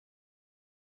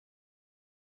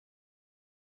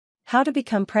How to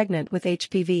become pregnant with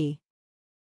HPV.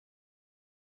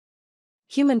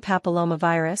 Human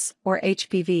Papillomavirus, or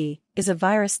HPV, is a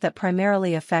virus that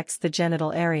primarily affects the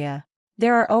genital area.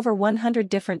 There are over 100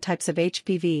 different types of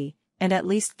HPV, and at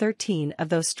least 13 of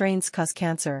those strains cause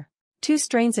cancer. Two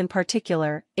strains in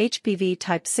particular, HPV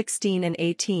type 16 and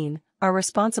 18, are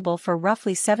responsible for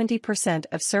roughly 70%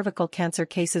 of cervical cancer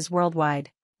cases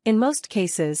worldwide. In most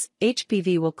cases,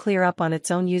 HPV will clear up on its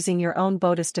own using your own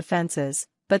bogus defenses,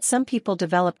 but some people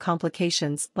develop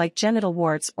complications like genital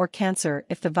warts or cancer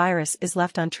if the virus is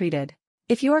left untreated.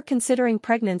 If you are considering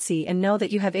pregnancy and know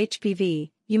that you have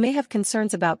HPV, you may have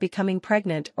concerns about becoming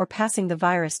pregnant or passing the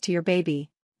virus to your baby.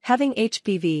 Having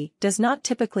HPV does not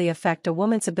typically affect a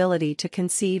woman's ability to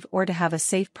conceive or to have a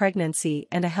safe pregnancy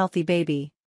and a healthy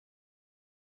baby.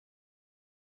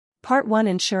 Part 1: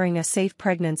 Ensuring a safe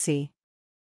pregnancy.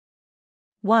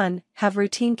 1. Have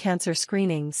routine cancer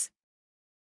screenings.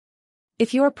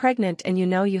 If you are pregnant and you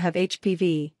know you have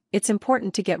HPV, it's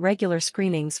important to get regular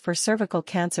screenings for cervical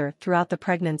cancer throughout the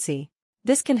pregnancy.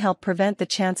 This can help prevent the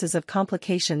chances of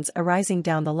complications arising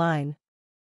down the line.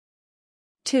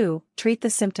 2. Treat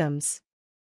the symptoms.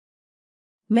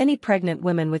 Many pregnant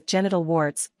women with genital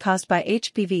warts caused by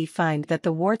HPV find that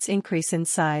the warts increase in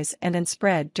size and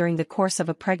spread during the course of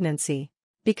a pregnancy.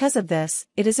 Because of this,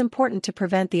 it is important to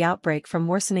prevent the outbreak from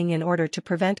worsening in order to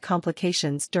prevent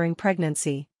complications during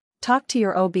pregnancy. Talk to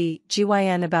your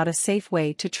OB/GYN about a safe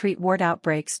way to treat wart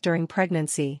outbreaks during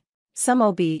pregnancy. Some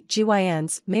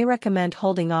OB/GYNs may recommend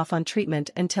holding off on treatment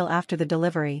until after the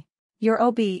delivery. Your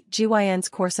OB/GYN's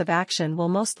course of action will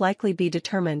most likely be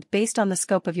determined based on the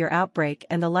scope of your outbreak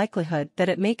and the likelihood that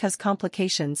it may cause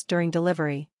complications during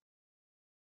delivery.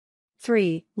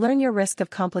 3. Learn your risk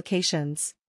of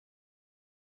complications.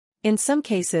 In some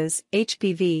cases,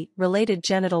 HPV-related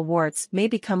genital warts may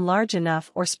become large enough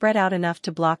or spread out enough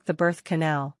to block the birth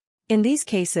canal. In these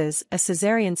cases, a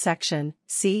cesarean section,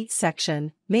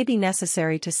 C-section, may be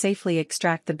necessary to safely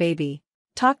extract the baby.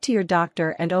 Talk to your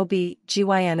doctor and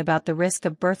OB/GYN about the risk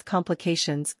of birth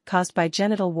complications caused by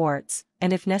genital warts,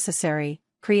 and if necessary,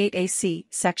 create a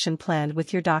C-section plan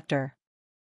with your doctor.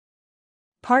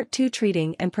 Part 2: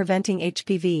 Treating and preventing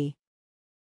HPV.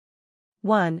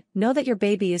 1. Know that your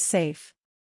baby is safe.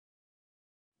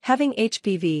 Having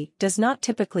HPV does not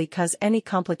typically cause any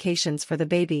complications for the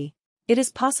baby. It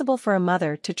is possible for a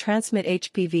mother to transmit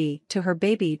HPV to her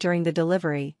baby during the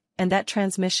delivery, and that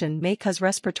transmission may cause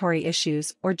respiratory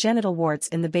issues or genital warts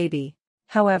in the baby.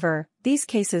 However, these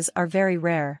cases are very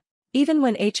rare. Even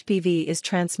when HPV is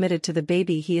transmitted to the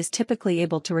baby, he is typically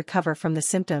able to recover from the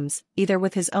symptoms, either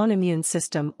with his own immune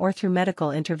system or through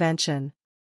medical intervention.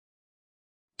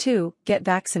 2. Get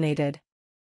vaccinated.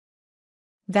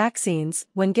 Vaccines,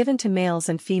 when given to males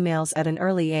and females at an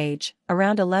early age,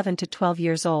 around 11 to 12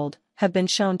 years old, have been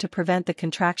shown to prevent the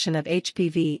contraction of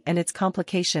HPV and its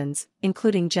complications,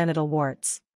 including genital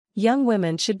warts. Young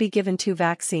women should be given 2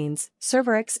 vaccines,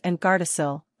 Cervarix and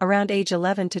Gardasil, around age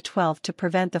 11 to 12 to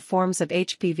prevent the forms of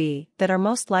HPV that are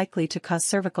most likely to cause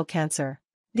cervical cancer.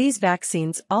 These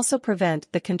vaccines also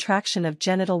prevent the contraction of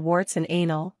genital warts and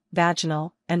anal,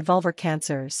 vaginal, and vulvar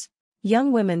cancers.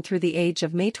 Young women through the age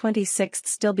of May 26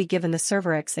 still be given the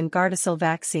Cervarix and Gardasil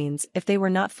vaccines if they were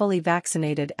not fully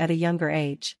vaccinated at a younger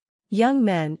age. Young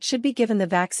men should be given the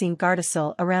vaccine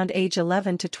Gardasil around age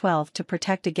 11 to 12 to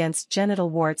protect against genital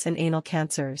warts and anal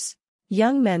cancers.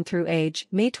 Young men through age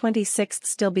May 26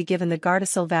 still be given the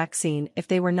Gardasil vaccine if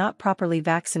they were not properly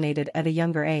vaccinated at a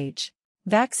younger age.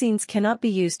 Vaccines cannot be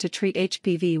used to treat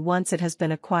HPV once it has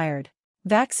been acquired.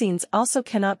 Vaccines also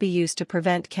cannot be used to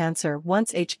prevent cancer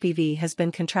once HPV has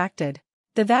been contracted.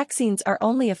 The vaccines are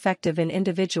only effective in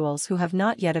individuals who have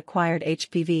not yet acquired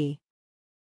HPV.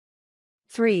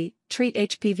 3. Treat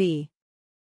HPV.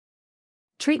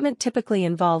 Treatment typically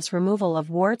involves removal of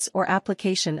warts or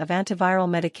application of antiviral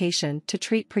medication to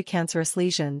treat precancerous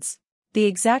lesions. The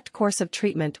exact course of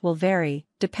treatment will vary,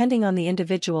 depending on the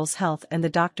individual's health and the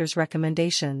doctor's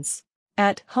recommendations.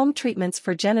 At-home treatments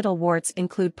for genital warts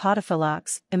include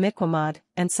Podophylax, imiquimod,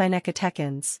 and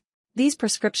sinecotecins. These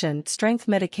prescription-strength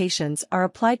medications are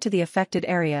applied to the affected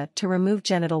area to remove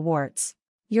genital warts.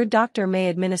 Your doctor may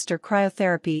administer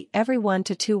cryotherapy every 1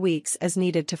 to 2 weeks as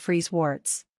needed to freeze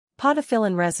warts.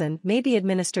 Podophyllin resin may be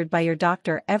administered by your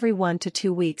doctor every 1 to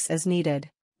 2 weeks as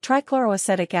needed.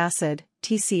 Trichloroacetic acid,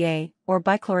 TCA, or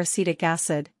bichloroacetic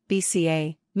acid,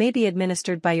 BCA, may be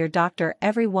administered by your doctor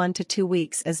every 1 to 2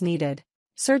 weeks as needed.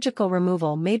 Surgical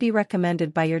removal may be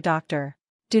recommended by your doctor.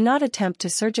 Do not attempt to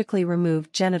surgically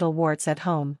remove genital warts at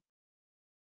home.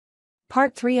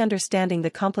 Part 3: Understanding the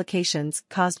complications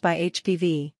caused by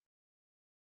HPV.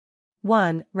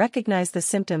 1. Recognize the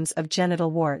symptoms of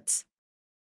genital warts.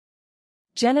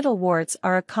 Genital warts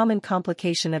are a common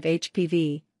complication of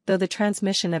HPV, though the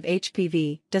transmission of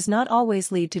HPV does not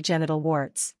always lead to genital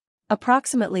warts.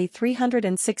 Approximately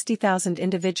 360,000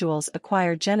 individuals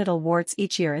acquire genital warts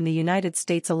each year in the United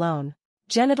States alone.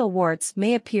 Genital warts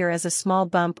may appear as a small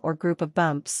bump or group of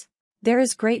bumps. There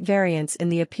is great variance in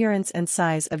the appearance and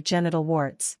size of genital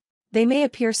warts. They may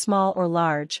appear small or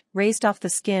large, raised off the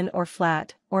skin or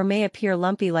flat, or may appear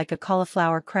lumpy like a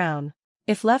cauliflower crown.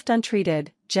 If left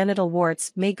untreated, genital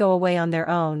warts may go away on their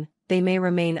own, they may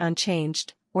remain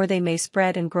unchanged, or they may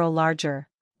spread and grow larger.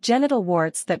 Genital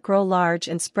warts that grow large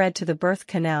and spread to the birth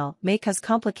canal may cause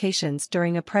complications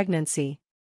during a pregnancy.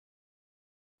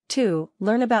 2.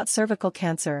 Learn about cervical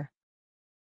cancer.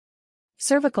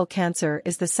 Cervical cancer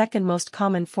is the second most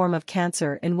common form of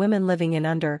cancer in women living in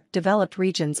underdeveloped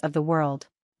regions of the world.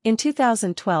 In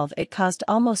 2012, it caused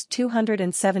almost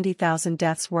 270,000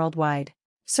 deaths worldwide.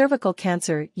 Cervical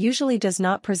cancer usually does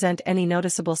not present any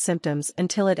noticeable symptoms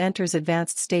until it enters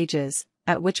advanced stages,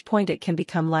 at which point it can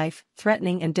become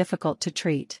life-threatening and difficult to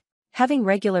treat. Having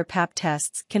regular Pap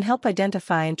tests can help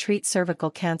identify and treat cervical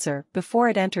cancer before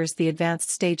it enters the advanced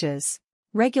stages.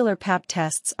 Regular Pap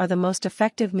tests are the most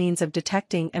effective means of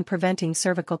detecting and preventing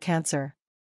cervical cancer.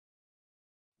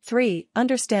 3.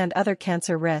 Understand other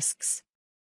cancer risks.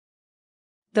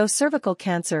 Though cervical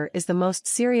cancer is the most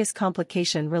serious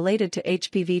complication related to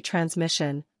HPV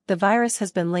transmission, the virus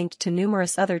has been linked to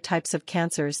numerous other types of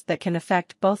cancers that can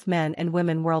affect both men and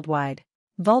women worldwide.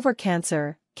 Vulvar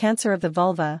cancer, cancer of the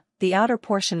vulva, the outer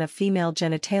portion of female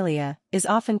genitalia, is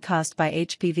often caused by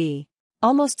HPV.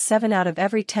 Almost 7 out of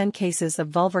every 10 cases of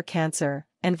vulvar cancer,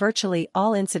 and virtually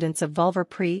all incidents of vulvar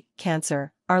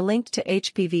pre-cancer, are linked to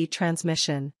HPV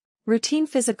transmission. Routine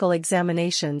physical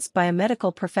examinations by a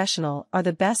medical professional are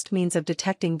the best means of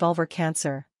detecting vulvar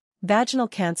cancer. Vaginal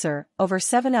cancer, over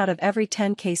 7 out of every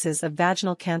 10 cases of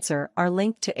vaginal cancer are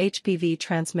linked to HPV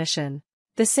transmission.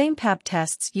 The same Pap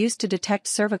tests used to detect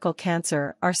cervical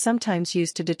cancer are sometimes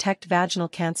used to detect vaginal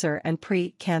cancer and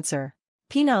pre-cancer.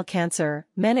 Penile cancer,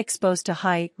 men exposed to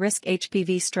high-risk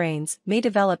HPV strains may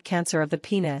develop cancer of the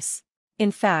penis.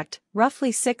 In fact,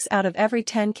 roughly 6 out of every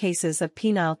 10 cases of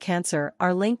penile cancer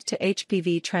are linked to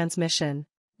HPV transmission.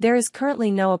 There is currently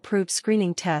no approved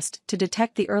screening test to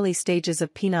detect the early stages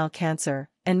of penile cancer,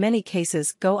 and many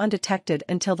cases go undetected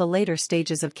until the later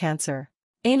stages of cancer.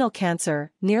 Anal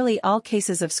cancer, nearly all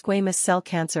cases of squamous cell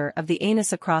cancer of the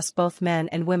anus across both men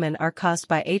and women are caused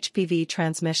by HPV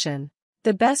transmission.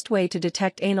 The best way to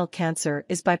detect anal cancer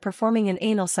is by performing an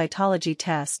anal cytology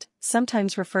test,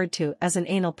 sometimes referred to as an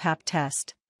anal Pap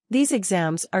test. These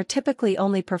exams are typically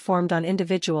only performed on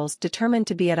individuals determined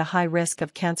to be at a high risk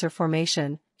of cancer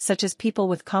formation, such as people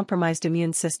with compromised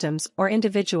immune systems or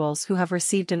individuals who have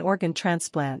received an organ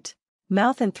transplant.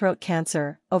 Mouth and throat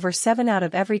cancer, over 7 out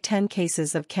of every 10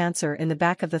 cases of cancer in the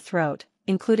back of the throat,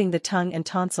 including the tongue and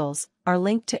tonsils, are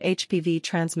linked to HPV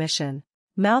transmission.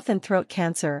 Mouth and throat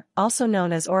cancer, also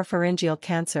known as oropharyngeal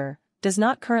cancer, does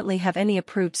not currently have any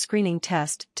approved screening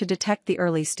test to detect the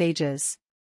early stages.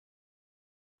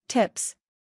 Tips.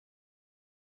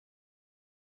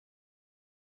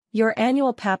 Your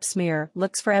annual Pap smear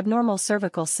looks for abnormal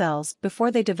cervical cells before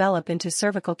they develop into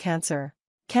cervical cancer.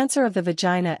 Cancer of the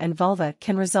vagina and vulva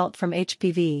can result from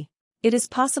HPV. It is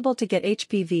possible to get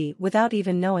HPV without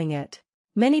even knowing it.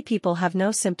 Many people have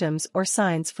no symptoms or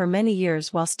signs for many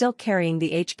years while still carrying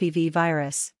the HPV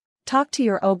virus. Talk to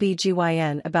your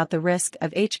OB/GYN about the risk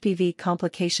of HPV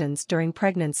complications during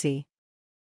pregnancy.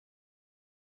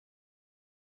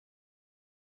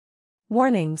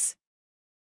 Warnings.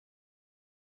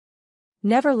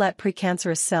 Never let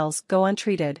precancerous cells go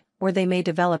untreated, or they may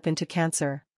develop into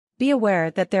cancer. Be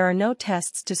aware that there are no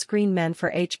tests to screen men for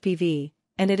HPV,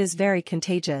 and it is very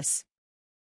contagious.